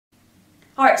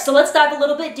All right, so let's dive a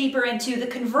little bit deeper into the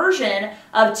conversion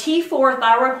of T4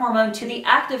 thyroid hormone to the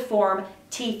active form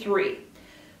T3.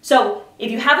 So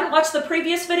if you haven't watched the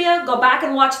previous video, go back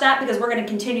and watch that because we're going to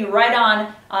continue right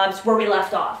on where we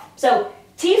left off. So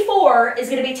T4 is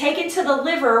going to be taken to the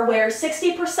liver where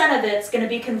 60% of it's going to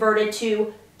be converted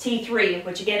to T3,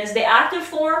 which again is the active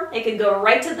form. It can go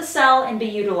right to the cell and be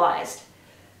utilized.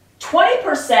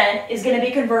 20% is going to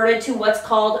be converted to what's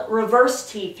called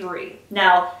reverse T3.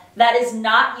 Now, that is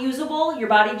not usable. Your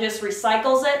body just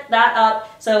recycles that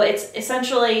up, so it's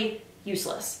essentially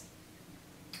useless.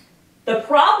 The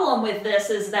problem with this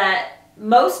is that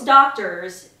most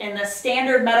doctors in the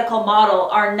standard medical model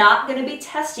are not going to be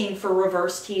testing for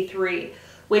reverse T3,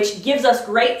 which gives us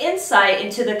great insight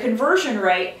into the conversion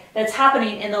rate that's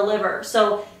happening in the liver.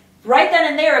 So right then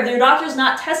and there, if your doctor's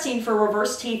not testing for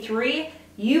reverse T3,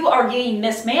 you are getting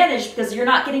mismanaged because you're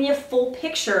not getting a full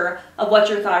picture of what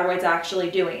your thyroid's actually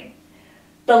doing.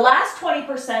 The last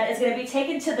 20% is going to be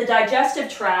taken to the digestive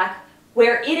tract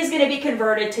where it is going to be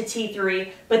converted to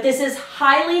T3, but this is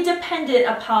highly dependent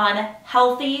upon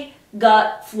healthy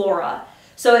gut flora.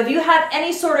 So if you have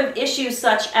any sort of issues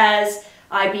such as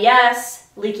IBS,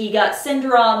 leaky gut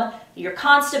syndrome, you're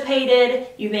constipated,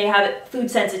 you may have food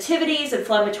sensitivities,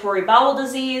 inflammatory bowel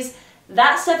disease,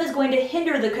 that stuff is going to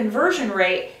hinder the conversion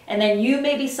rate, and then you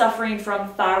may be suffering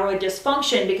from thyroid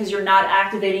dysfunction because you're not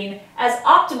activating as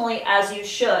optimally as you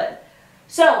should.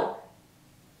 So,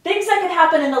 things that can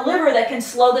happen in the liver that can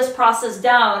slow this process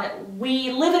down.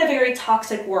 We live in a very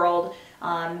toxic world.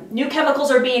 New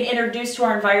chemicals are being introduced to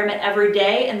our environment every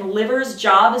day, and the liver's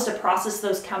job is to process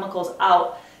those chemicals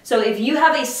out. So if you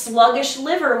have a sluggish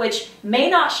liver, which may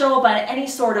not show up on any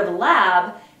sort of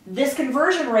lab, this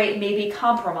conversion rate may be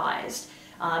compromised,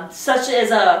 such as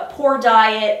a poor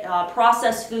diet,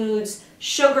 processed foods,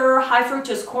 sugar, high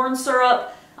fructose corn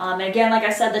syrup. And again, like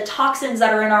I said, the toxins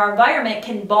that are in our environment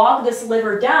can bog this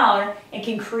liver down and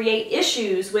can create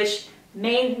issues which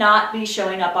may not be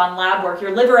showing up on lab work.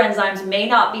 Your liver enzymes may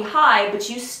not be high, but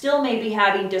you still may be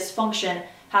having dysfunction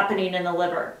happening in the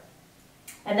liver.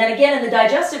 And then again, in the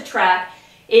digestive tract,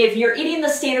 if you're eating the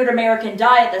standard American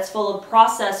diet that's full of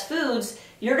processed foods,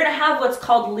 you're going to have what's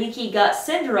called leaky gut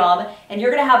syndrome, and you're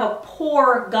going to have a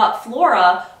poor gut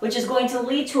flora, which is going to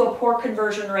lead to a poor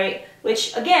conversion rate,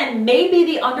 which again may be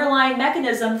the underlying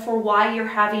mechanism for why you're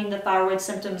having the thyroid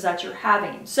symptoms that you're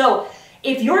having. So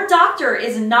if your doctor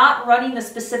is not running the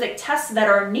specific tests that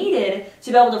are needed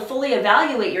to be able to fully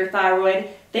evaluate your thyroid,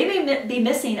 they may be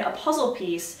missing a puzzle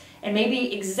piece and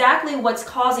maybe exactly what's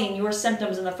causing your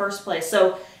symptoms in the first place.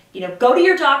 So, go to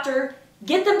your doctor,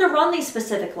 get them to run these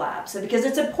specific labs because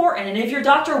it's important. And if your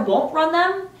doctor won't run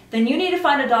them, then you need to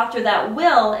find a doctor that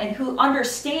will and who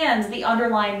understands the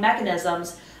underlying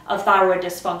mechanisms of thyroid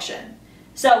dysfunction.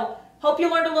 So, hope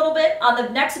you learned a little bit. On the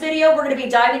next video, we're going to be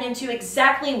diving into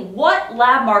exactly what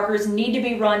lab markers need to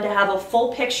be run to have a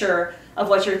full picture of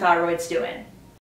what your thyroid's doing.